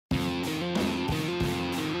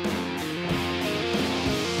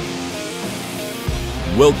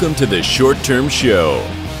Welcome to the Short Term Show,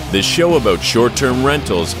 the show about short-term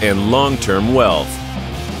rentals and long-term wealth,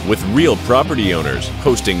 with real property owners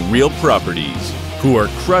hosting real properties who are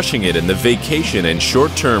crushing it in the vacation and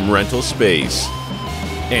short-term rental space.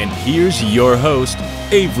 And here's your host,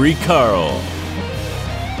 Avery Carl.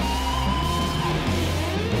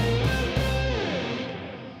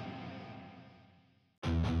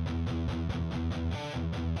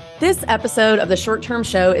 This episode of the Short Term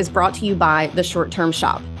Show is brought to you by the Short Term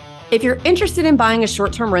Shop. If you're interested in buying a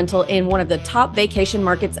short-term rental in one of the top vacation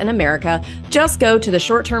markets in America, just go to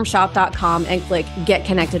theshorttermshop.com and click Get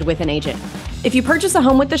Connected with an Agent. If you purchase a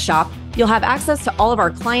home with the shop, you'll have access to all of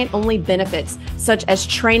our client-only benefits, such as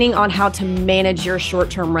training on how to manage your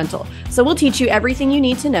short-term rental. So we'll teach you everything you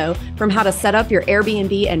need to know, from how to set up your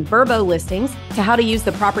Airbnb and Vrbo listings to how to use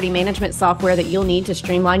the property management software that you'll need to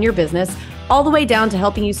streamline your business, all the way down to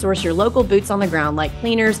helping you source your local boots on the ground like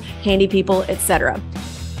cleaners, handy people, etc.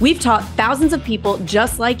 We've taught thousands of people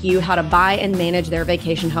just like you how to buy and manage their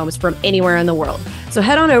vacation homes from anywhere in the world. So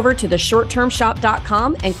head on over to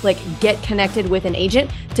theshorttermshop.com and click Get Connected with an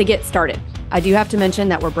Agent to get started. I do have to mention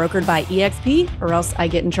that we're brokered by EXP or else I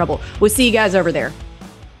get in trouble. We'll see you guys over there.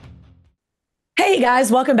 Hey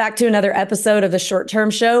guys, welcome back to another episode of the Short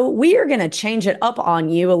Term Show. We are going to change it up on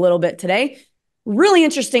you a little bit today. Really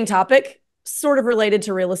interesting topic. Sort of related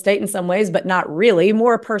to real estate in some ways, but not really,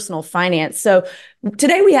 more personal finance. So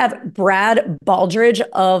today we have Brad Baldridge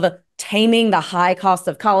of Taming the High Cost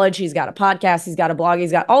of College. He's got a podcast, he's got a blog,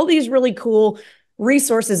 he's got all these really cool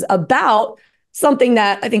resources about something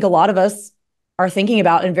that I think a lot of us are thinking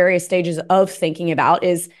about in various stages of thinking about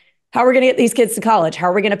is how we're going to get these kids to college. How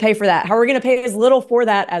are we going to pay for that? How are we going to pay as little for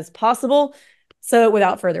that as possible? So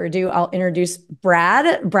without further ado, I'll introduce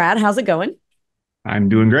Brad. Brad, how's it going? I'm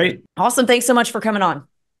doing great. Awesome. Thanks so much for coming on.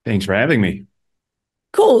 Thanks for having me.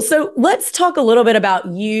 Cool. So let's talk a little bit about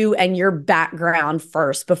you and your background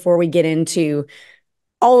first before we get into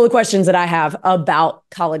all the questions that I have about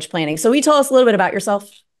college planning. So will you tell us a little bit about yourself?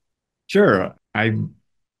 Sure. I'm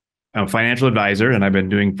a financial advisor, and I've been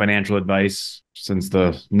doing financial advice since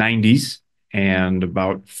the 90s. And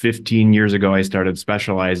about 15 years ago, I started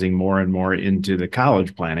specializing more and more into the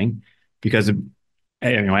college planning because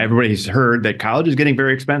everybody's heard that college is getting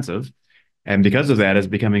very expensive. And because of that, it's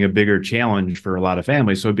becoming a bigger challenge for a lot of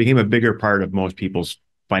families. So it became a bigger part of most people's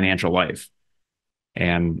financial life.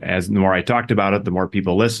 And as the more I talked about it, the more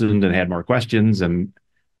people listened and had more questions. And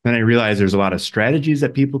then I realized there's a lot of strategies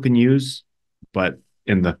that people can use. But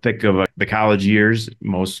in the thick of the college years,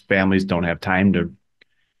 most families don't have time to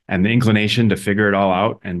and the inclination to figure it all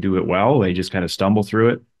out and do it well. They just kind of stumble through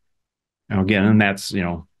it. And again, and that's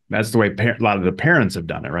the way a lot of the parents have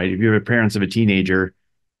done it, right? If you're the parents of a teenager,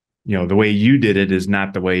 the way you did it is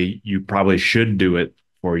not the way you probably should do it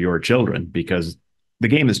for your children, because the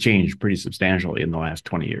game has changed pretty substantially in the last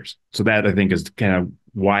 20 years. So that, I think, is kind of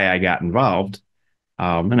why I got involved.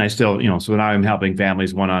 And I still, so now I'm helping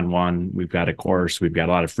families one-on-one. We've got a course, we've got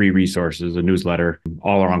a lot of free resources, a newsletter,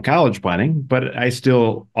 all around college planning. But I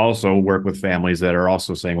still also work with families that are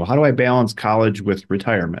also saying, well, how do I balance college with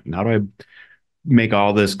retirement? And how do I make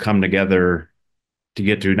all this come together to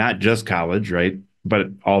get to not just college, right, but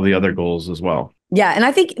all the other goals as well? Yeah. And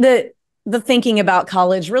I think that the thinking about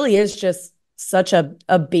college really is just such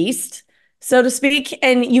a beast, so to speak.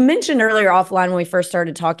 And you mentioned earlier offline when we first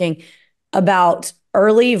started talking about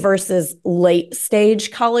early versus late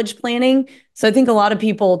stage college planning. So I think a lot of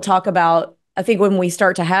people talk about, I think when we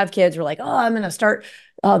start to have kids, we're like, oh, I'm going to start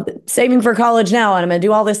saving for college now, and I'm going to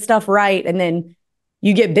do all this stuff right. And then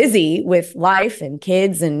you get busy with life and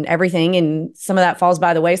kids and everything, and some of that falls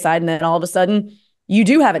by the wayside. And then all of a sudden you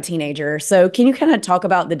do have a teenager. So can you kind of talk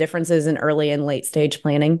about the differences in early and late stage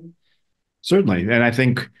planning? Certainly. And I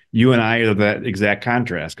think you and I are that exact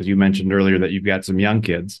contrast, because you mentioned earlier that you've got some young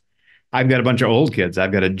kids. I've got a bunch of old kids.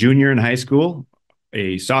 I've got a junior in high school,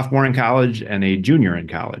 a sophomore in college, and a junior in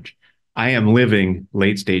college. I am living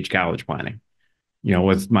late stage college planning.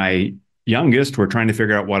 With my youngest, we're trying to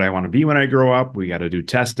figure out what I want to be when I grow up. We got to do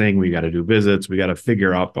testing. We got to do visits. We got to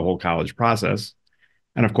figure out the whole college process.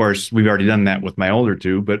 And of course, we've already done that with my older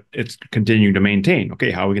two, but it's continuing to maintain.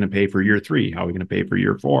 Okay, how are we going to pay for year 3? How are we going to pay for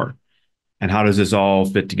year 4? And how does this all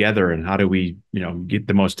fit together? And how do we, get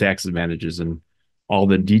the most tax advantages and all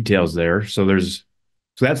the details there? So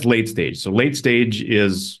that's late stage. So late stage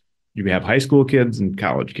is you have high school kids and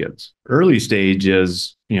college kids. Early stage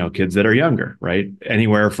is, kids that are younger, right?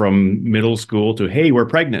 Anywhere from middle school to, hey, we're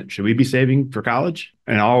pregnant. Should we be saving for college?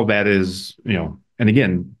 And all of that is, and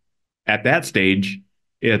again, at that stage,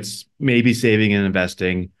 it's maybe saving and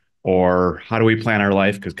investing, or how do we plan our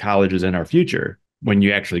life? Because college is in our future. when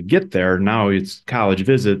you actually get there, now it's college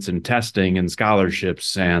visits and testing and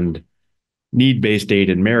scholarships and need-based aid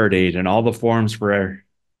and merit aid and all the forms for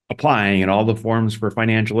applying and all the forms for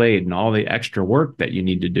financial aid and all the extra work that you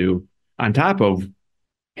need to do on top of,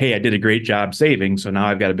 hey, I did a great job saving, so now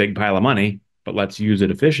I've got a big pile of money, but let's use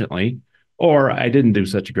it efficiently. Or I didn't do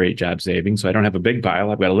such a great job saving, so I don't have a big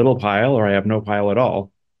pile. I've got a little pile, or I have no pile at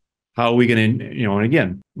all. How are we going to, and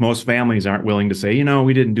again, most families aren't willing to say,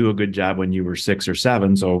 we didn't do a good job when you were 6 or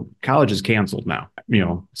 7, so college is canceled now.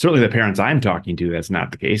 Certainly the parents I'm talking to, that's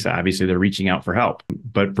not the case. Obviously, they're reaching out for help.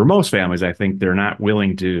 But for most families, I think they're not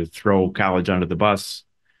willing to throw college under the bus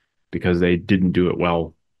because they didn't do it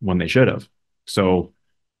well when they should have. So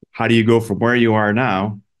how do you go from where you are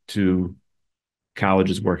now to college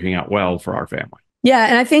is working out well for our family? Yeah.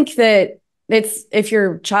 And I think that if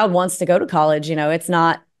your child wants to go to college, it's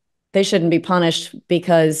not, they shouldn't be punished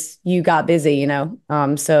because you got busy,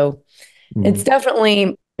 so it's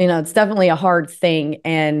definitely, it's definitely a hard thing.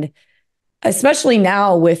 And especially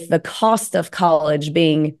now with the cost of college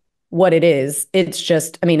being what it is, it's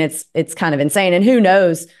just, it's kind of insane. And who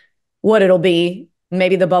knows what it'll be.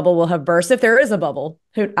 Maybe the bubble will have burst if there is a bubble.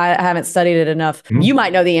 I haven't studied it enough. You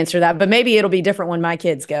might know the answer to that, but maybe it'll be different when my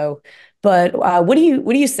kids go. But what do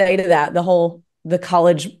you say to that? The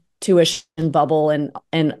college tuition bubble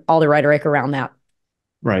and all the rhetoric around that.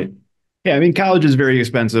 Right. Yeah. College is very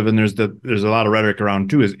expensive, and there's a lot of rhetoric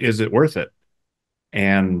around too. Is it worth it?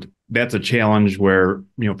 And that's a challenge where,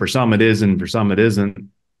 for some it is and for some it isn't,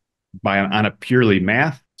 on a purely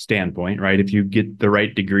math standpoint, right? If you get the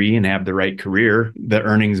right degree and have the right career, the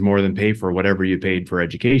earnings more than pay for whatever you paid for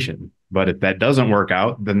education. But if that doesn't work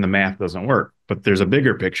out, then the math doesn't work. But there's a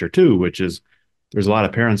bigger picture too, which is there's a lot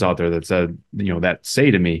of parents out there that said, that say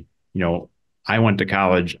to me, I went to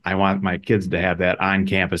college. I want my kids to have that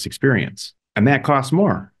on-campus experience. And that costs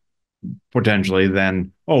more potentially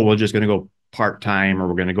than, we're just going to go part-time, or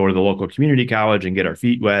we're going to go to the local community college and get our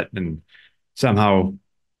feet wet and somehow,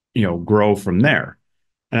 grow from there.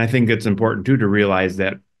 And I think it's important too to realize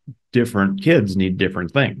that different kids need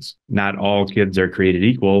different things. Not all kids are created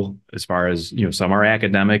equal as far as, some are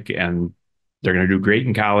academic and they're going to do great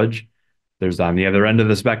in college. There's on the other end of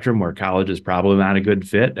the spectrum where college is probably not a good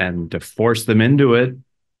fit, and to force them into it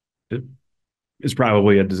is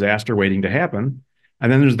probably a disaster waiting to happen.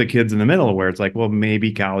 And then there's the kids in the middle where it's like, well,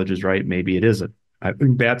 maybe college is right, maybe it isn't. I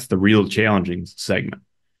think that's the real challenging segment.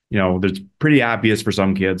 There's pretty obvious for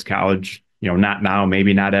some kids, college, not now,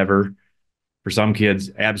 maybe not ever. For some kids,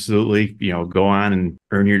 absolutely, go on and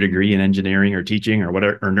earn your degree in engineering or teaching or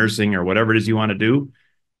whatever, or nursing or whatever it is you want to do.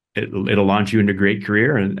 It'll launch you into a great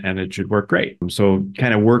career, and it should work great. So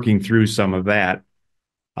kind of working through some of that,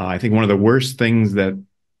 I think one of the worst things that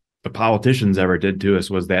the politicians ever did to us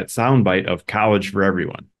was that soundbite of college for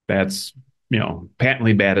everyone. That's,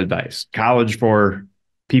 patently bad advice. College for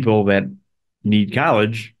people that need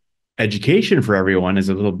college. Education for everyone is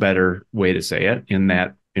a little better way to say it, in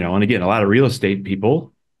that, and again, a lot of real estate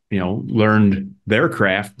people, learned their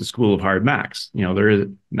craft, the school of hard knocks. There is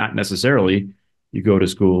not necessarily you go to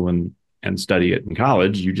school and study it in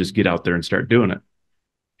college. You just get out there and start doing it.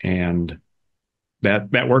 And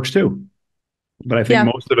that works too. But I think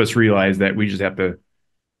most of us realize that we just have to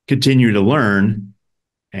continue to learn,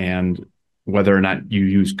 and whether or not you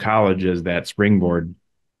use college as that springboard,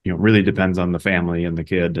 really depends on the family and the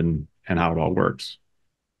kid and how it all works.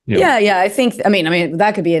 Yeah. I think,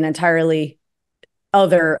 that could be an entirely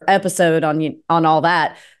other episode on all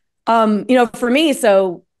that. For me,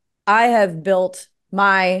 so I have built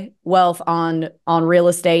my wealth on real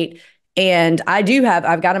estate, and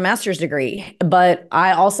I've got a master's degree, but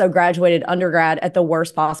I also graduated undergrad at the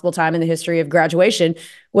worst possible time in the history of graduation,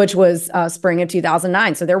 which was spring of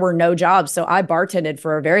 2009. So there were no jobs. So I bartended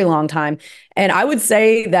for a very long time. And I would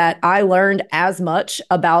say that I learned as much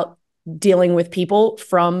about dealing with people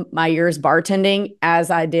from my years bartending as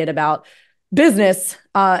I did about business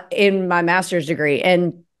in my master's degree.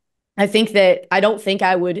 And I don't think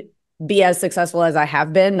I would be as successful as I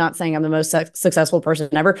have been. Not saying I'm the most successful person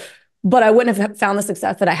ever, but I wouldn't have found the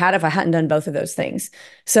success that I had if I hadn't done both of those things.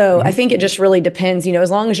 So I think it just really depends, as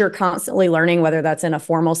long as you're constantly learning, whether that's in a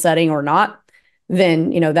formal setting or not, then,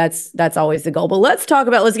 that's always the goal. But let's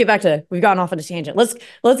get back to, we've gone off on a tangent.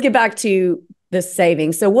 Let's get back to the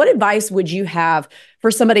savings. So what advice would you have for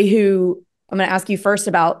somebody who, I'm going to ask you first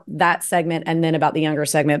about that segment and then about the younger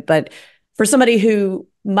segment, but for somebody who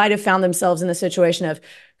might have found themselves in the situation of,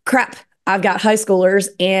 crap, I've got high schoolers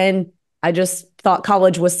and I just thought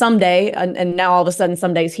college was someday, and now all of a sudden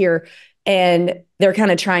someday's here, and they're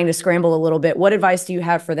kind of trying to scramble a little bit. What advice do you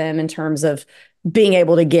have for them in terms of being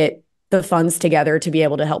able to get the funds together to be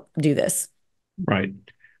able to help do this? Right.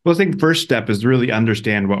 Well, I think the first step is to really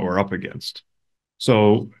understand what we're up against.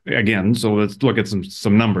 So again, so let's look at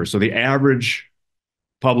some numbers. So the average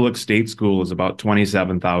public state school is about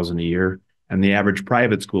 27,000 a year, and the average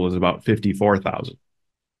private school is about 54,000.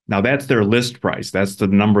 Now that's their list price. That's the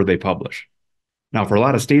number they publish. Now for a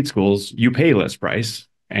lot of state schools, you pay list price,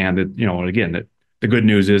 and the good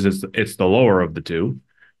news is it's the lower of the two.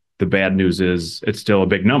 The bad news is it's still a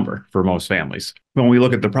big number for most families. When we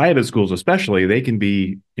look at the private schools, especially, they can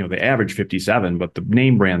be, they average 57, but the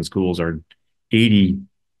name brand schools are 80,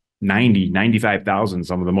 90, 95,000.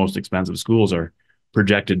 Some of the most expensive schools are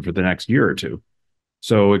projected for the next year or two.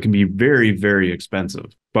 So it can be very, very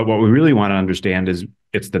expensive. But what we really want to understand is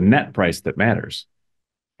it's the net price that matters.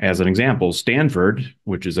 As an example, Stanford,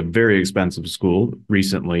 which is a very expensive school,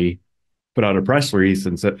 recently put out a press release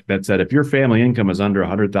that said if your family income is under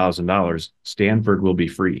 $100,000, Stanford will be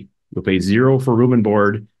free. You'll pay zero for room and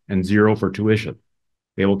board and zero for tuition.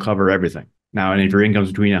 They will cover everything. Now, and if your income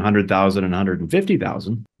is between 100,000 and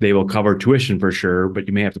 150,000, they will cover tuition for sure, but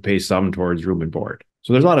you may have to pay some towards room and board.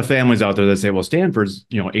 So there's a lot of families out there that say, well, Stanford's,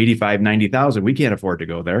 85, 90,000. We can't afford to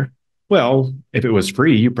go there. Well, if it was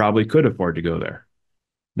free, you probably could afford to go there.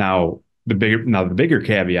 Now, the bigger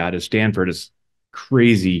caveat is Stanford is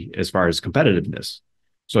crazy as far as competitiveness.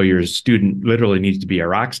 So your student literally needs to be a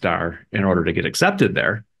rock star in order to get accepted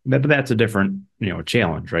there. But that's a different,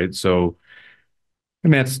 challenge, right? So,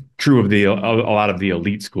 and that's true of a lot of the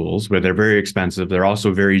elite schools where they're very expensive. They're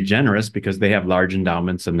also very generous because they have large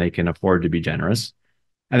endowments and they can afford to be generous.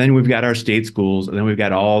 And then we've got our state schools, and then we've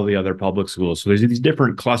got all the other public schools. So there's these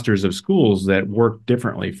different clusters of schools that work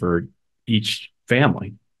differently for each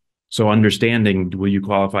family. So understanding, will you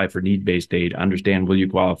qualify for need-based aid? Understand, will you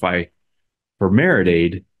qualify for merit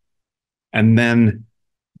aid? And then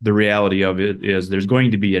the reality of it is there's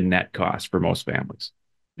going to be a net cost for most families.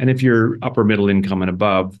 And if you're upper middle income and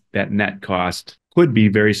above, that net cost could be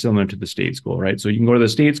very similar to the state school, right? So you can go to the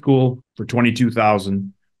state school for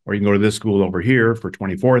 22,000, or you can go to this school over here for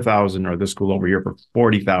 24,000, or this school over here for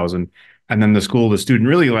 40,000. And then the school the student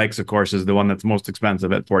really likes, of course, is the one that's most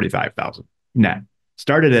expensive at 45,000 net.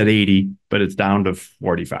 Started at 80, but it's down to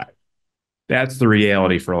 45. That's the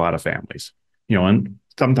reality for a lot of families. And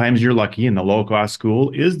sometimes you're lucky and the low cost school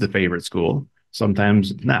is the favorite school,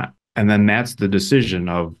 sometimes not. And then that's the decision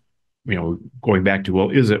of, going back to, well,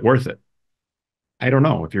 is it worth it? I don't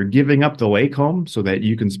know. If you're giving up the lake home so that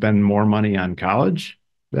you can spend more money on college,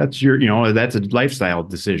 that's that's a lifestyle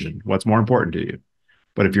decision. What's more important to you?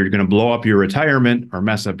 But if you're going to blow up your retirement or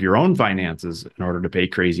mess up your own finances in order to pay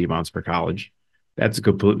crazy amounts for college, that's a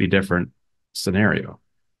completely different scenario.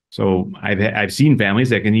 So I've seen families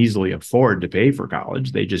that can easily afford to pay for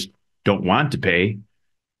college. They just don't want to pay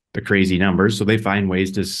the crazy numbers, so they find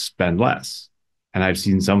ways to spend less. And I've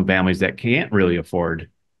seen some families that can't really afford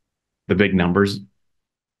the big numbers,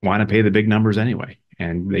 want to pay the big numbers anyway,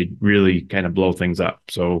 and they really kind of blow things up.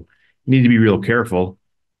 So you need to be real careful.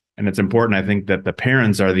 And it's important, I think, that the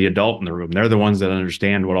parents are the adult in the room. They're the ones that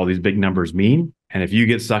understand what all these big numbers mean. And if you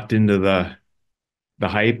get sucked into the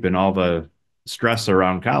hype and all the stress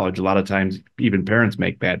around college, a lot of times even parents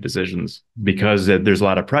make bad decisions because there's a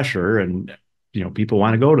lot of pressure, and people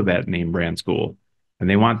want to go to that name brand school and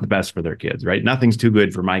they want the best for their kids, right? Nothing's too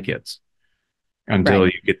good for my kids until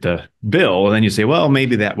you get the bill, and then you say, well,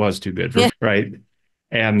 maybe that was too good for right?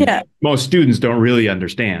 And most students don't really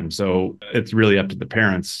understand. So it's really up to the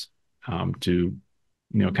parents to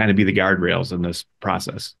kind of be the guardrails in this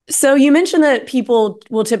process. So you mentioned that people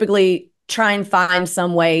will typically try and find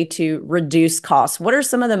some way to reduce costs. What are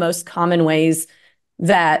some of the most common ways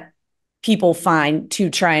that people find to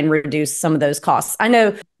try and reduce some of those costs? I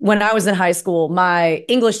know when I was in high school, my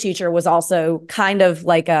English teacher was also kind of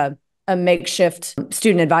like a makeshift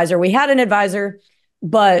student advisor. We had an advisor,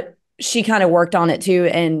 but she kind of worked on it too.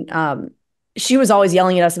 And she was always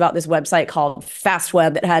yelling at us about this website called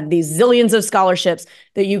FastWeb that had these zillions of scholarships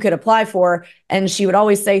that you could apply for. And she would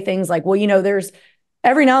always say things like, well, there's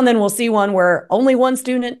every now and then we'll see one where only one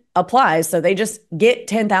student applies. So they just get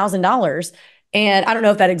 $10,000. And I don't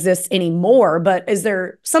know if that exists anymore, but is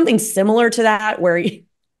there something similar to that where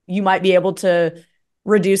you might be able to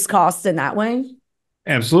reduce costs in that way?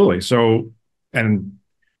 Absolutely. So, and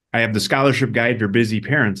I have the scholarship guide for busy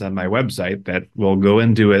parents on my website that will go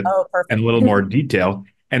into it in a little more detail.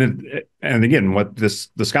 And again, what the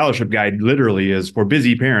scholarship guide literally is for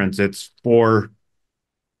busy parents, it's 4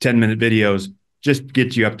 10-minute videos, just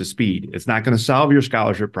get you up to speed. It's not going to solve your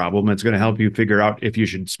scholarship problem. It's going to help you figure out if you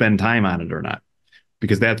should spend time on it or not,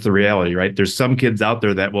 because that's the reality, right? There's some kids out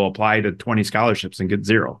there that will apply to 20 scholarships and get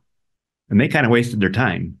 0. And they kind of wasted their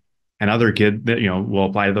time. and other kid that, will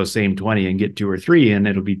apply to those same 20 and get two or three, and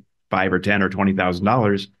it'll be five or 10 or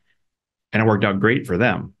 $20,000. And it worked out great for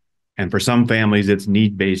them. And for some families, it's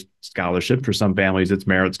need-based scholarships. For some families, it's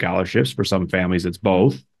merit scholarships. For some families, it's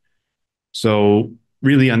both. So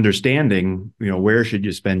really understanding, where should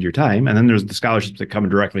you spend your time? And then there's the scholarships that come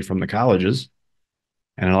directly from the colleges.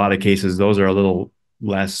 And in a lot of cases, those are a little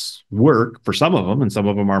less work for some of them, and some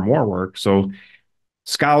of them are more work. So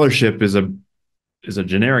scholarship is a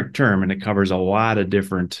generic term, and it covers a lot of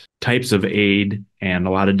different types of aid and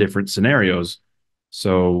a lot of different scenarios.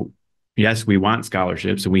 So yes, we want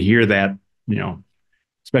scholarships, and we hear that,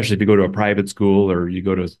 especially if you go to a private school or you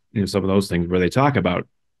go to some of those things where they talk about,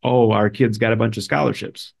 oh, our kids got a bunch of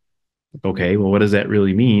scholarships. Okay, well, what does that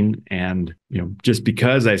really mean? And, just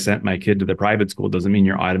because I sent my kid to the private school doesn't mean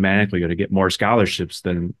you're automatically going to get more scholarships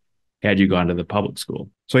than had you gone to the public school.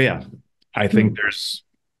 So yeah, I think there's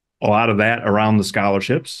a lot of that around the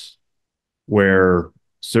scholarships where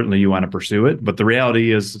certainly you want to pursue it. But the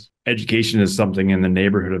reality is education is something in the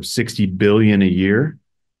neighborhood of 60 billion a year.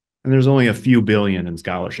 And there's only a few billion in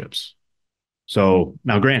scholarships. So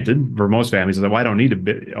now granted, for most families, well, I don't need a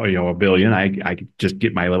billion. I could just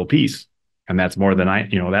get my little piece. And that's more than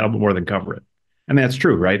that'll more than cover it. And that's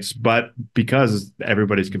true, right? But because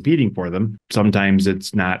everybody's competing for them, sometimes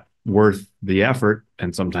it's not worth the effort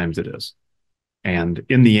and sometimes it is. And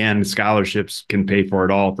in the end, scholarships can pay for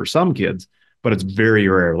it all for some kids, but it's very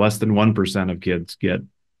rare. Less than 1% of kids get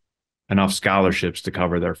enough scholarships to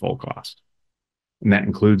cover their full cost. And that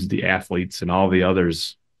includes the athletes and all the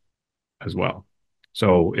others as well.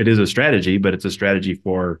 So it is a strategy, but it's a strategy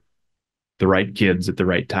for the right kids at the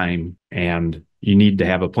right time. And you need to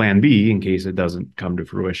have a plan B in case it doesn't come to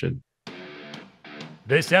fruition.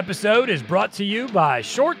 This episode is brought to you by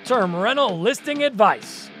Short-Term Rental Listing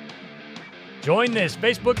Advice. Join this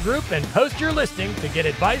Facebook group and post your listing to get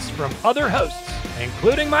advice from other hosts,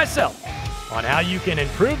 including myself, on how you can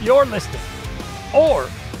improve your listing. Or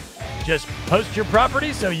just post your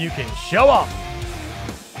property so you can show off.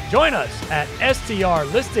 Join us at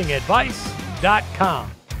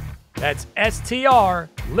strlistingadvice.com. That's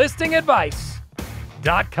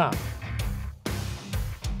strlistingadvice.com.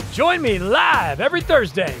 Join me live every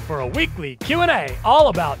Thursday for a weekly Q&A all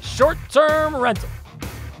about short-term rental.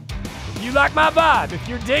 If you like my vibe, if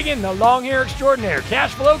you're digging the long hair extraordinaire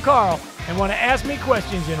Cash Flow Carl and want to ask me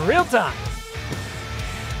questions in real time,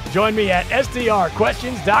 join me at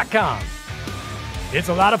strquestions.com. It's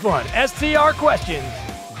a lot of fun.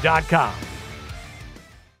 strquestions.com.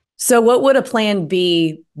 So what would a plan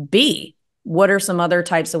B be? What are some other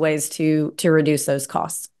types of ways to reduce those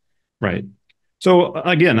costs? Right. So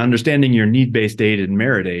again, understanding your need-based aid and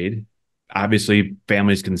merit aid, obviously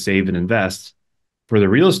families can save and invest. For the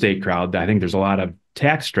real estate crowd, I think there's a lot of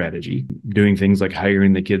tax strategy, doing things like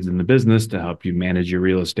hiring the kids in the business to help you manage your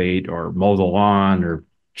real estate or mow the lawn or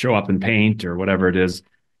show up and paint or whatever it is.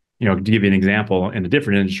 To give you an example, in a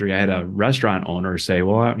different industry, I had a restaurant owner say,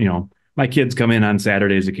 well, my kids come in on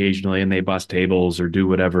Saturdays occasionally and they bus tables or do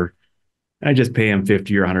whatever. And I just pay them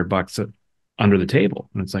 50 or $100 under the table.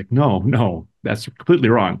 And it's like, no, that's completely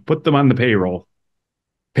wrong. Put them on the payroll,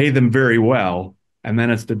 pay them very well, and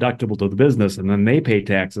then it's deductible to the business. And then they pay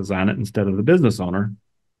taxes on it instead of the business owner.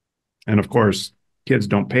 And of course, kids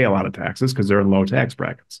don't pay a lot of taxes because they're in low tax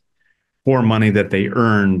brackets for money that they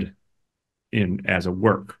earned in as a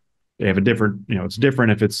work. They have a different, it's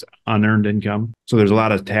different if it's unearned income. So there's a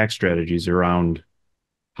lot of tax strategies around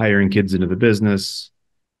hiring kids into the business.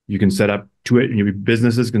 You can set up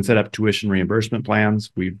businesses can set up tuition reimbursement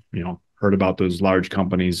plans. We've, heard about those large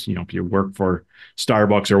companies. If you work for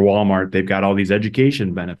Starbucks or Walmart, they've got all these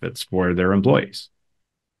education benefits for their employees.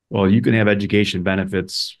 Well, you can have education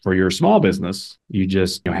benefits for your small business. You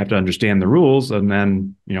just have to understand the rules. And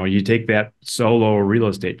then, you take that solo real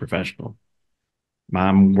estate professional.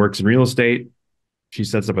 Mom works in real estate. She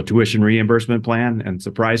sets up a tuition reimbursement plan, and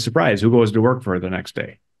surprise, surprise, who goes to work for her the next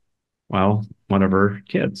day? Well, one of her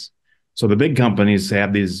kids. So the big companies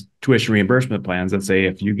have these tuition reimbursement plans that say,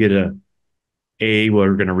 if you get a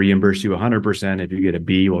we're going to reimburse you 100%. If you get a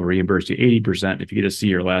B, we'll reimburse you 80%. If you get a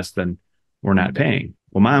C or less, then we're not paying.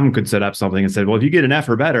 Well, mom could set up something and say, well, if you get an F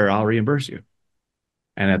or better, I'll reimburse you.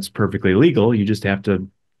 And that's perfectly legal. You just have to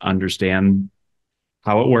understand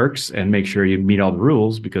how it works and make sure you meet all the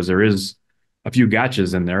rules, because there is a few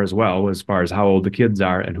gotchas in there as well, as far as how old the kids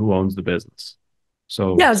are and who owns the business.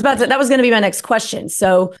 So yeah, that was going to be my next question.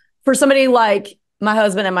 So for somebody like my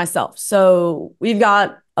husband and myself, so we've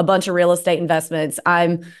got a bunch of real estate investments.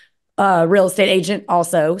 I'm a real estate agent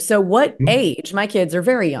also. So what age? My kids are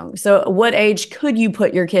very young. So what age could you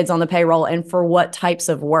put your kids on the payroll, and for what types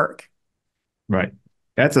of work? Right.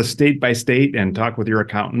 that's a state by state and talk with your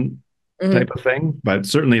accountant type of thing. But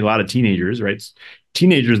certainly a lot of teenagers, right?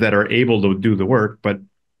 Teenagers that are able to do the work, but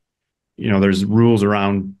there's rules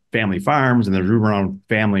around family farms and there's rules around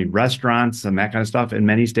family restaurants and that kind of stuff in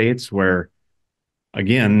many states where,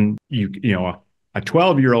 again, a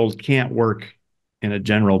 12-year-old can't work in a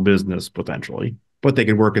general business potentially, but they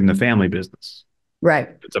could work in the family business. Right.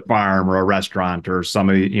 It's a farm or a restaurant or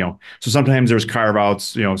somebody, so sometimes there's carve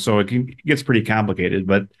outs, so it gets pretty complicated,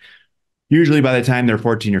 but usually by the time they're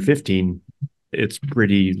 14 or 15, it's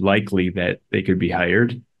pretty likely that they could be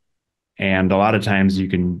hired. And a lot of times you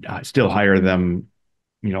can still hire them,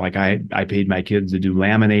 like I paid my kids to do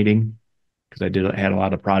laminating because I had a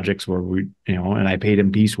lot of projects where and I paid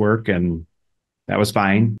them piecework and that was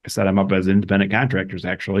fine. I set them up as independent contractors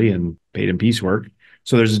actually and paid them piecework.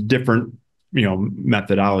 So there's different,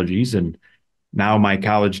 methodologies. And now my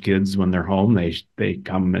college kids, when they're home, they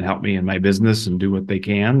come and help me in my business and do what they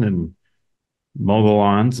can and mow the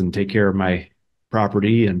lawns and take care of my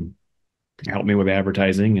property and help me with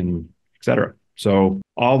advertising and et cetera. So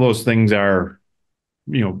all those things are,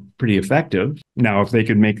 pretty effective. Now, if they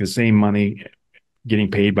could make the same money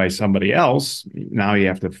getting paid by somebody else, now you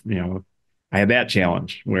have to, I had that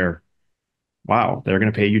challenge where, wow, they're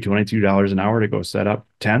going to pay you $22 an hour to go set up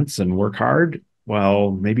tents and work hard.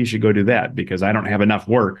 Well, maybe you should go do that because I don't have enough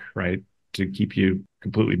work, right, to keep you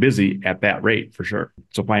completely busy at that rate for sure.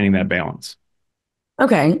 So finding that balance.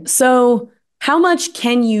 Okay. So how much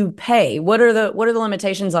can you pay? What are the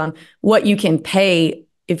limitations on what you can pay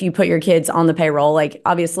if you put your kids on the payroll? Like,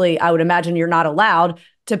 obviously, I would imagine you're not allowed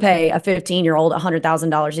to pay a 15-year-old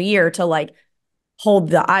 $100,000 a year to like hold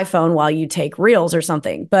the iPhone while you take reels or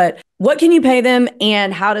something. But what can you pay them,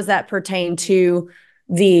 and how does that pertain to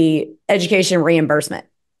the education reimbursement?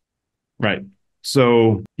 Right.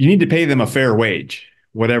 So you need to pay them a fair wage,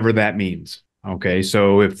 whatever that means. Okay.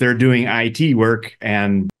 So if they're doing IT work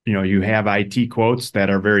and, you have IT quotes that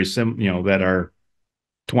are very that are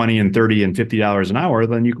 20 and 30 and $50 an hour,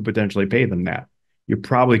 then you could potentially pay them that. You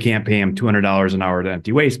probably can't pay them $200 an hour to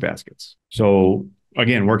empty waste baskets. So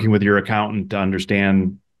again, working with your accountant to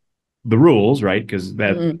understand the rules, right? Because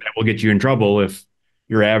that will get you in trouble if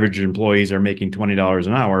your average employees are making $20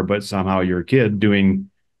 an hour, but somehow your kid doing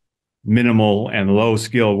minimal and low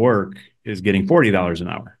skill work is getting $40 an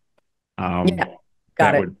hour.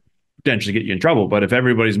 That would potentially get you in trouble. But if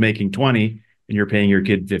everybody's making 20 and you're paying your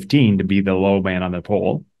kid 15 to be the low man on the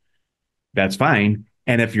pole, that's fine.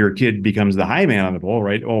 And if your kid becomes the high man on the pole,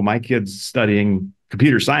 right? Oh, my kid's studying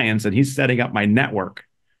computer science and he's setting up my network,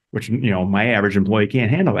 which, my average employee can't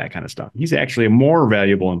handle that kind of stuff. He's actually a more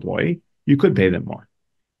valuable employee. You could pay them more.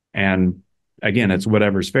 And again, it's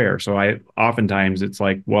whatever's fair. So oftentimes it's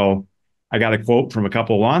like, well, I got a quote from a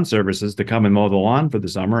couple of lawn services to come and mow the lawn for the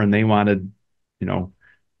summer, and they wanted,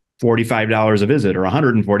 $45 a visit or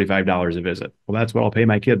 $145 a visit. Well, that's what I'll pay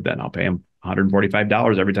my kid then. I'll pay him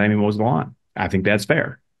 $145 every time he mows the lawn. I think that's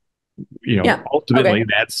fair. Ultimately,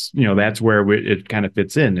 that's where it kind of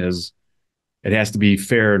fits in, is it has to be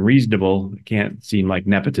fair and reasonable. It can't seem like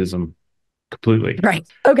nepotism completely. Right.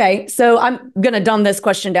 Okay. So I'm going to dumb this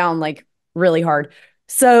question down like really hard.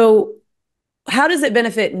 So how does it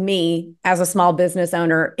benefit me as a small business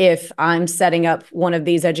owner if I'm setting up one of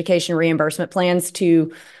these education reimbursement plans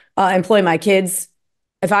to employ my kids?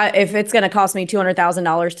 If it's going to cost me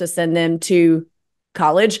 $200,000 to send them to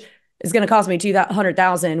college, it's going to cost me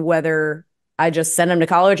 $200,000 whether I just send them to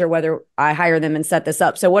college or whether I hire them and set this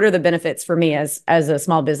up. So what are the benefits for me as a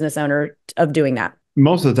small business owner of doing that?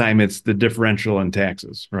 Most of the time it's the differential in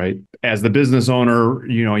taxes, right? As the business owner,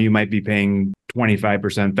 you might be paying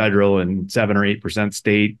 25% federal and 7 or 8%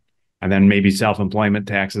 state, and then maybe self-employment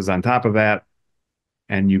taxes on top of that.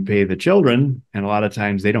 And you pay the children, and a lot of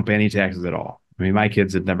times they don't pay any taxes at all. I mean, my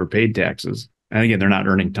kids had never paid taxes. And again, they're not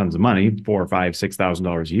earning tons of money, $4,000 or $5,000,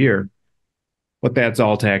 $6,000 a year, but that's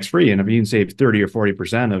all tax-free. And if you can save 30 or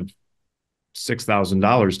 40% of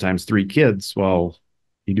 $6,000 times 3 kids, well,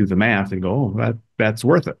 you do the math and go, oh, that's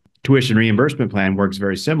worth it. Tuition reimbursement plan works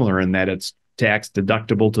very similar in that it's tax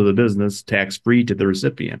deductible to the business, tax-free to the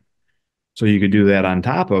recipient. So you could do that on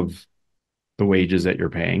top of the wages that you're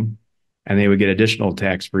paying, and they would get additional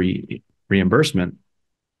tax-free reimbursement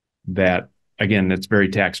that, again, it's very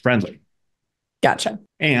tax-friendly. Gotcha.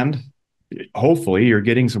 And hopefully you're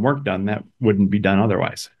getting some work done that wouldn't be done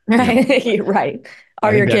otherwise. Right. Right.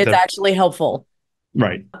 Are your kids actually helpful?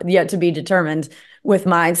 Right. Yet to be determined with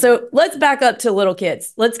mine. So let's back up to little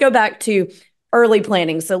kids. Let's go back to early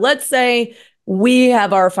planning. So let's say we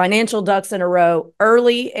have our financial ducks in a row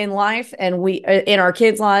early in life and in our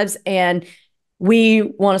kids' lives, and we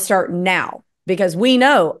want to start now because we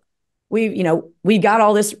know we got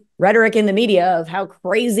all this rhetoric in the media of how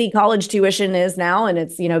crazy college tuition is now, and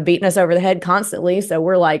it's, beating us over the head constantly. So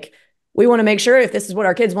we're like, we want to make sure if this is what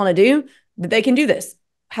our kids want to do, that they can do this.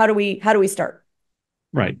 How do we start?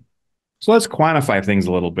 Right. So let's quantify things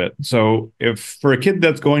a little bit. So if for a kid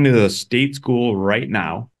that's going to the state school right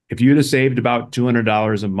now, if you'd have saved about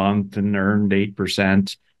 $200 a month and earned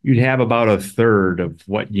 8%, you'd have about a third of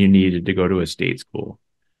what you needed to go to a state school.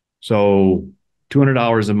 So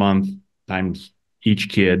 $200 a month times each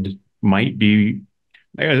kid might be,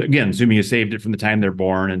 again, assuming you saved it from the time they're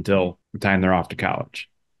born until the time they're off to college.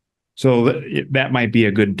 So that might be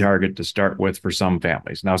a good target to start with for some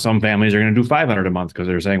families. Now, some families are going to do $500 a month because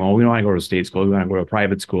they're saying, well, we don't want to go to state school. We want to go to a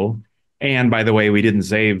private school. And by the way, we didn't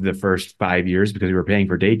save the first 5 years because we were paying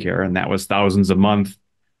for daycare, and that was thousands a month.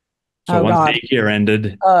 So once daycare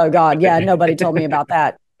ended. Oh, God. Yeah. Nobody told me about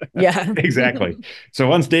that. Yeah. Exactly. So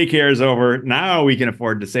once daycare is over, now we can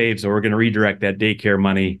afford to save. So we're going to redirect that daycare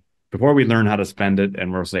money before we learn how to spend it,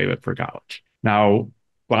 and we'll save it for college. Now,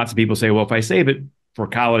 lots of people say, well, if I save it for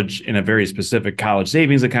college in a very specific college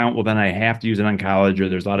savings account, well, then I have to use it on college, or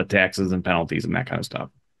there's a lot of taxes and penalties and that kind of stuff.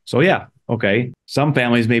 So yeah, okay. Some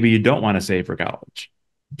families, maybe you don't want to save for college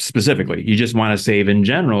specifically. You just want to save in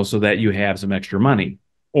general so that you have some extra money,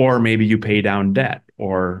 or maybe you pay down debt.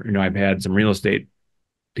 Or, I've had some real estate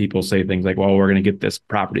people say things like, well, we're going to get this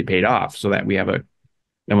property paid off so that we have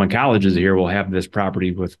and when college is here, we'll have this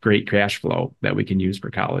property with great cash flow that we can use for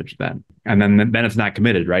college then. And then it's not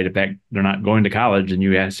committed, right? If they're not going to college and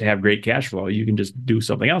you have great cash flow, you can just do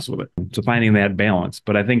something else with it. So finding that balance.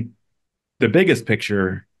 But I think the biggest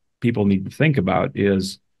picture people need to think about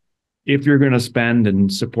is if you're going to spend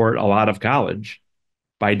and support a lot of college,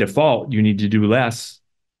 by default, you need to do less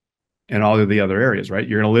in all of the other areas, right?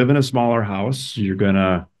 You're going to live in a smaller house. You're going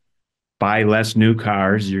to buy less new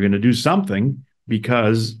cars. You're going to do something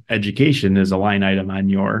because education is a line item on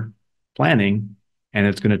your planning, and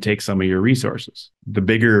it's going to take some of your resources. The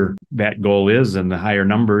bigger that goal is and the higher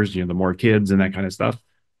numbers, the more kids and that kind of stuff,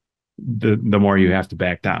 the more you have to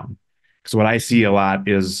back down. So what I see a lot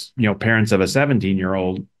is, parents of a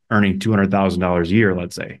 17-year-old earning $200,000 a year,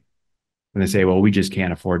 let's say. And they say, well, we just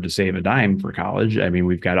can't afford to save a dime for college. I mean,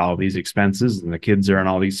 we've got all these expenses and the kids are in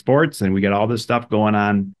all these sports and we got all this stuff going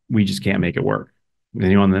on. We just can't make it work.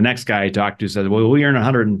 And the next guy I talked to says, well, we earn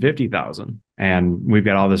 150,000 and we've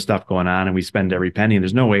got all this stuff going on and we spend every penny. And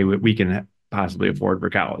there's no way we can possibly afford for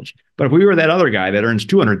college. But if we were that other guy that earns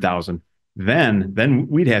 200,000, then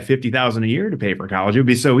we'd have 50,000 a year to pay for college. It would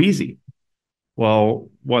be so easy. Well,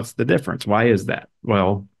 what's the difference? Why is that?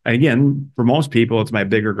 Well, again, for most people, it's my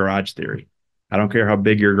bigger garage theory. I don't care how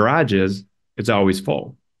big your garage is, it's always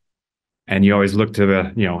full. And you always look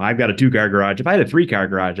to I've got a 2-car garage. If I had a 3-car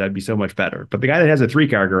garage, I'd be so much better. But the guy that has a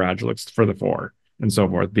 3-car garage looks for the 4 and so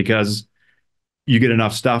forth, because you get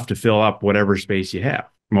enough stuff to fill up whatever space you have.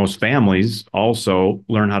 Most families also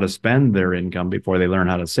learn how to spend their income before they learn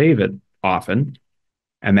how to save it often.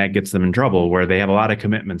 And that gets them in trouble where they have a lot of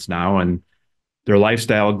commitments now and their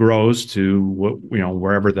lifestyle grows to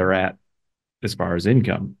wherever they're at as far as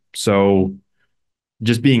income. So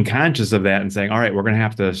just being conscious of that and saying, all right, we're going to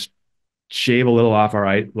have to shave a little off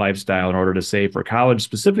our lifestyle in order to save for college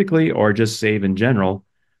specifically, or just save in general.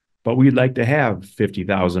 But we'd like to have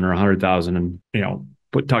 50,000 or 100,000 and,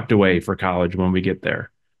 put tucked away for college when we get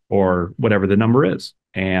there, or whatever the number is.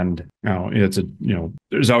 And,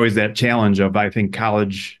 there's always that challenge of, I think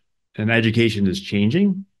college and education is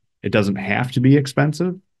changing. It doesn't have to be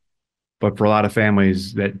expensive, but for a lot of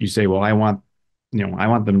families that you say, well, I want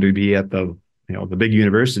them to be at the big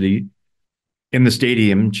university in the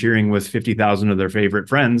stadium cheering with 50,000 of their favorite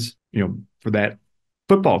friends, for that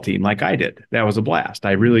football team like I did. That was a blast.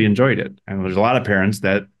 I really enjoyed it. And there's a lot of parents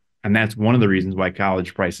and that's one of the reasons why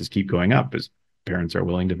college prices keep going up, is parents are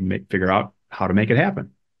willing to figure out how to make it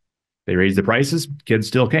happen. They raised the prices, kids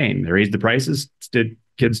still came. They raised the prices,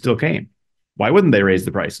 kids still came. Why wouldn't they raise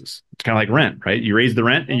the prices? It's kind of like rent, right? You raise the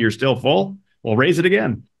rent and you're still full. Well, raise it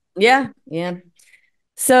again. Yeah. Yeah.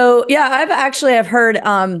 So yeah, I've heard,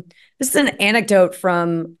 this is an anecdote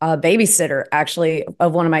from a babysitter actually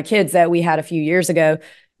of one of my kids that we had a few years ago,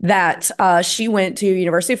 that she went to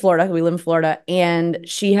University of Florida. We live in Florida, and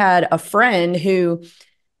she had a friend who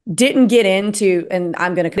didn't get into, and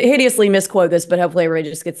I'm going to hideously misquote this, but hopefully everybody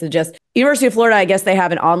just gets the gist. University of Florida, I guess they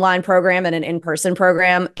have an online program and an in-person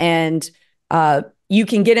program, and you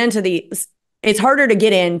can get into it's harder to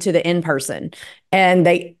get into the in-person.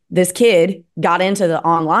 And this kid got into the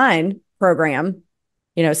online program,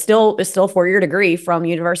 still a 4-year degree from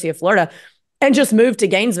University of Florida, and just moved to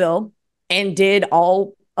Gainesville and did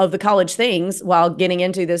all of the college things while getting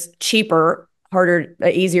into this cheaper harder,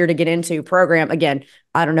 easier to get into program. Again,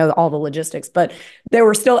 I don't know all the logistics, but they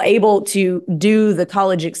were still able to do the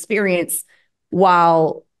college experience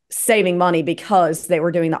while saving money because they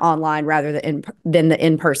were doing the online rather than the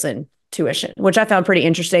in-person tuition, which I found pretty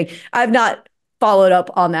interesting. I've not followed up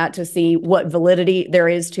on that to see what validity there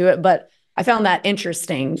is to it, but I found that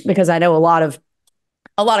interesting because I know a lot of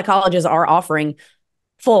colleges are offering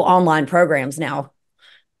full online programs now.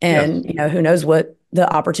 And, Yes. who knows what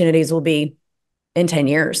the opportunities will be in 10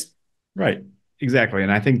 years. Right. Exactly.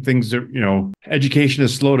 And I think things are, education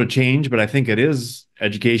is slow to change, but I think it is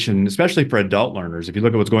education, especially for adult learners. If you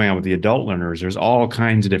look at what's going on with the adult learners, there's all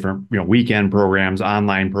kinds of different, weekend programs,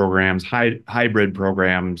 online programs, hybrid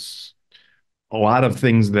programs, a lot of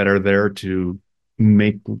things that are there to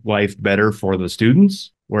make life better for the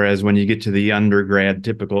students. Whereas when you get to the undergrad,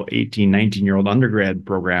 typical 18, 19-year-old undergrad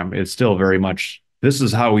program, it's still very much, this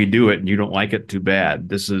is how we do it. And you don't like it, too bad.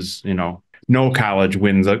 This is, no college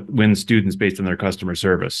wins students based on their customer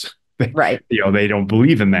service. Right. They don't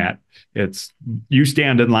believe in that. It's you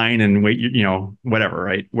stand in line and wait, whatever,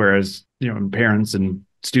 right? Whereas, parents and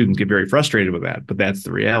students get very frustrated with that, but that's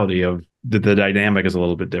the reality of the dynamic is a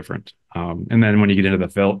little bit different. And then when you get into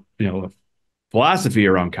the philosophy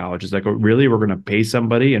around college, it's like, oh, really, we're going to pay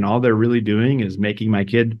somebody and all they're really doing is making my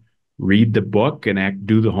kid read the book and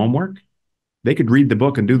do the homework. They could read the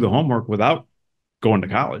book and do the homework without going to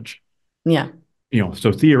college. Yeah.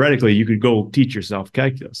 So theoretically, you could go teach yourself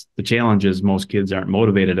calculus. The challenge is most kids aren't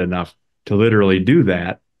motivated enough to literally do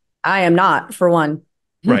that. I am not, for one.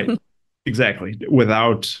 Right. Exactly.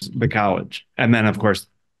 Without the college. And then, of course,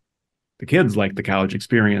 the kids like the college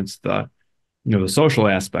experience, the social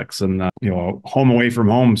aspects and the, home away from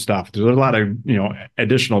home stuff. There's a lot of,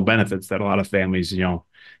 additional benefits that a lot of families,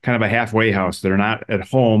 kind of a halfway house. They're not at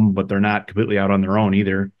home, but they're not completely out on their own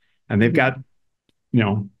either. And they've got,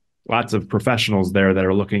 lots of professionals there that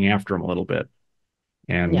are looking after them a little bit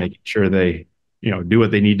and making sure they, do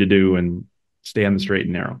what they need to do and stay on the straight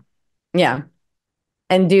and narrow. Yeah.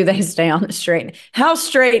 And do they stay on the straight? How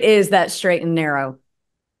straight is that straight and narrow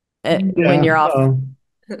when you're off?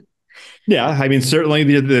 Yeah. I mean, certainly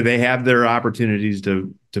they have their opportunities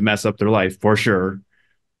to mess up their life for sure.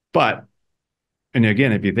 But, and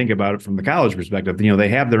again, if you think about it from the college perspective, they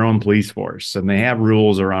have their own police force and they have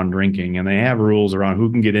rules around drinking and they have rules around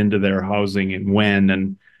who can get into their housing and when,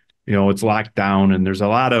 and, it's locked down. And there's a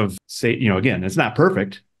lot of again, it's not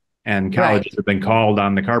perfect and colleges have been called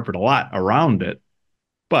on the carpet a lot around it,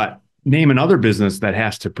 but name another business that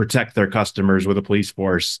has to protect their customers with a police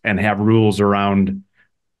force and have rules around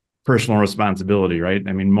personal responsibility, right?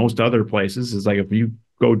 I mean, most other places is like, if you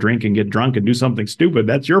go drink and get drunk and do something stupid,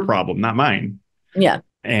 that's your problem, not mine. Yeah.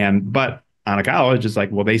 But on a college, it's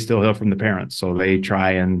like, well, they still hear from the parents. So they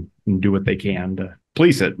try and do what they can to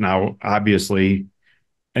police it. Now, obviously,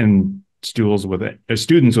 and students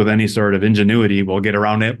with any sort of ingenuity will get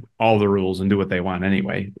around it, all the rules and do what they want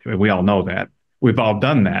anyway. We all know that. We've all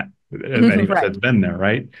done that. Anyone that's been there,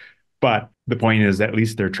 right? But the point is, at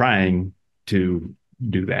least they're trying to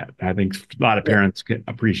do that. I think a lot of parents can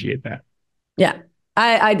appreciate that. Yeah.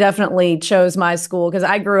 I definitely chose my school because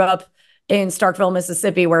I grew up in Starkville,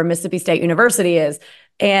 Mississippi, where Mississippi State University is.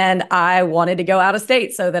 And I wanted to go out of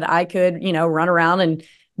state so that I could, run around and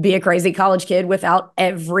be a crazy college kid without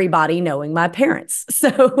everybody knowing my parents.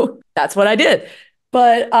 So that's what I did.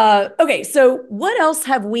 But okay, so what else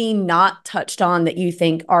have we not touched on that you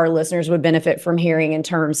think our listeners would benefit from hearing in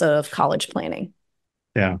terms of college planning?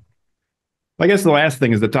 Yeah. I guess the last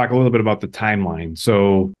thing is to talk a little bit about the timeline.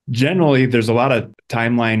 So generally, there's a lot of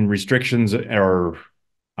timeline restrictions or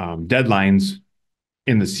deadlines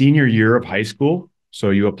in the senior year of high school. So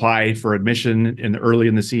you apply for admission early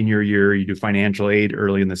in the senior year. You do financial aid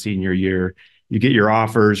early in the senior year. You get your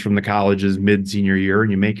offers from the colleges mid-senior year, and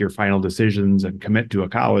you make your final decisions and commit to a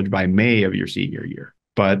college by May of your senior year.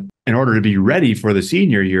 But in order to be ready for the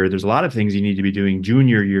senior year, there's a lot of things you need to be doing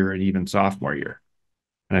junior year and even sophomore year.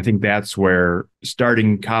 And I think that's where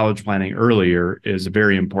starting college planning earlier is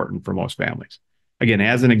very important for most families. Again,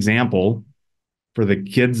 as an example, for the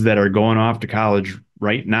kids that are going off to college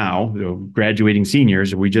right now, graduating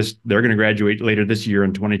seniors, they're going to graduate later this year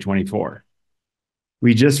in 2024.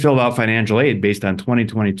 We just filled out financial aid based on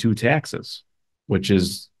 2022 taxes, which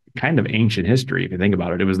is kind of ancient history if you think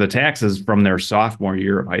about it. It was the taxes from their sophomore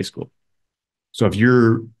year of high school. So if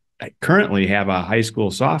you're currently have a high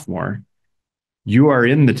school sophomore, you are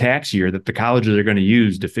in the tax year that the colleges are going to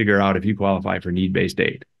use to figure out if you qualify for need-based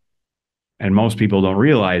aid. And most people don't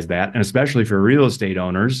realize that. And especially for real estate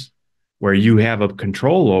owners, where you have a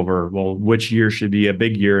control over, well, which year should be a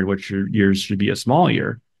big year and which years should be a small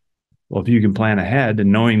year. Well, if you can plan ahead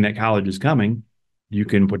and knowing that college is coming, you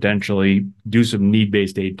can potentially do some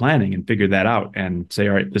need-based aid planning and figure that out and say,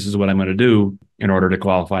 all right, this is what I'm going to do in order to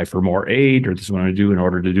qualify for more aid, or this is what I'm going to do in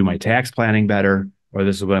order to do my tax planning better, or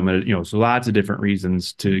this is what I'm going to, so lots of different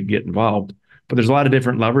reasons to get involved. But there's a lot of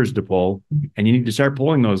different levers to pull, and you need to start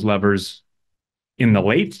pulling those levers in the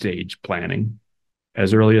late stage planning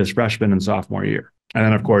as early as freshman and sophomore year. And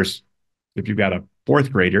then, of course, if you've got a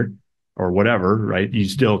fourth grader or whatever, right, you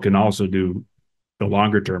still can also do the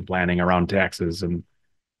longer term planning around taxes and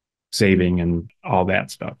saving and all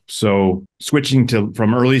that stuff. So switching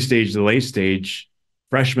from early stage to late stage,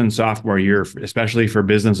 freshman, sophomore year, especially for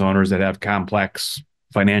business owners that have complex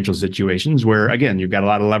financial situations where, again, you've got a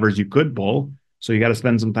lot of levers you could pull. So you got to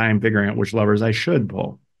spend some time figuring out which levers I should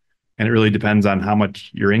pull. And it really depends on how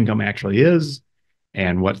much your income actually is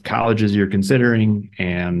and what colleges you're considering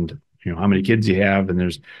and how many kids you have. And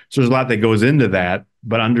there's a lot that goes into that,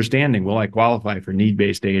 but understanding, will I qualify for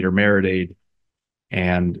need-based aid or merit aid?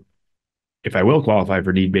 And if I will qualify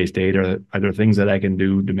for need-based aid, are there things that I can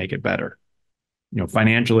do to make it better?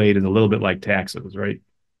 Financial aid is a little bit like taxes, right?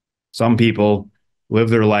 Some people live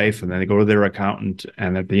their life and then they go to their accountant,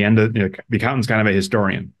 and at the end of the accountant's kind of a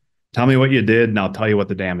historian. Tell me what you did and I'll tell you what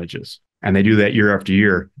the damage is. And they do that year after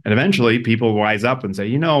year. And eventually people wise up and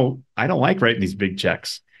say, I don't like writing these big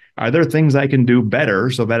checks. Are there things I can do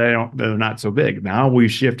better so that they're not so big? Now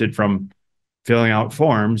we've shifted from filling out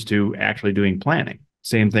forms to actually doing planning.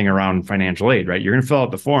 Same thing around financial aid, right? You're going to fill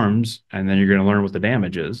out the forms and then you're going to learn what the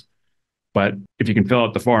damage is. But if you can fill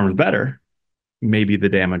out the forms better, maybe the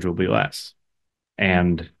damage will be less.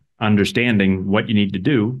 And understanding what you need to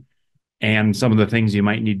do and some of the things you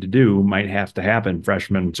might need to do might have to happen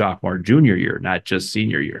freshman, sophomore, junior year, not just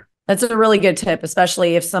senior year. That's a really good tip,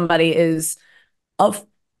 especially if somebody is a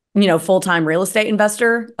full-time real estate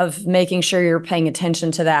investor, of making sure you're paying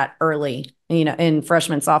attention to that early, in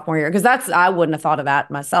freshman, sophomore year. Because I wouldn't have thought of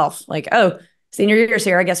that myself. Like, oh, senior year's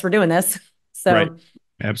here, I guess we're doing this. So right.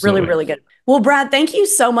 Absolutely. Really, really good. Well, Brad, thank you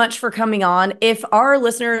so much for coming on. If our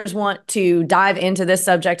listeners want to dive into this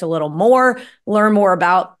subject a little more, learn more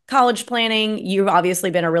about college planning, you've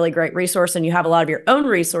obviously been a really great resource and you have a lot of your own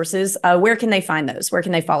resources. Where can they find those? Where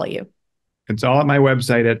can they follow you? It's all at my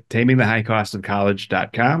website at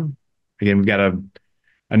tamingthehighcostofcollege.com. Again, we've got a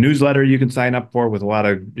newsletter you can sign up for with a lot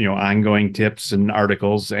of ongoing tips and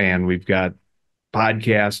articles, and we've got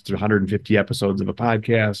podcasts, 150 episodes of a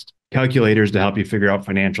podcast, calculators to help you figure out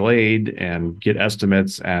financial aid and get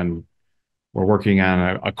estimates. And we're working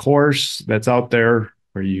on a course that's out there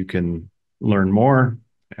where you can learn more,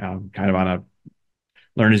 kind of on a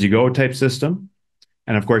learn as you go type system.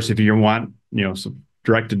 And of course, if you want, some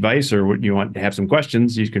direct advice or what you want to have some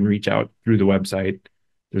questions, you can reach out through the website.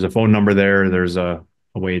 There's a phone number there. There's a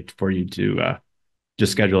way for you to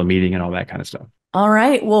just schedule a meeting and all that kind of stuff. All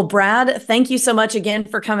right. Well, Brad, thank you so much again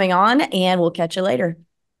for coming on, and we'll catch you later.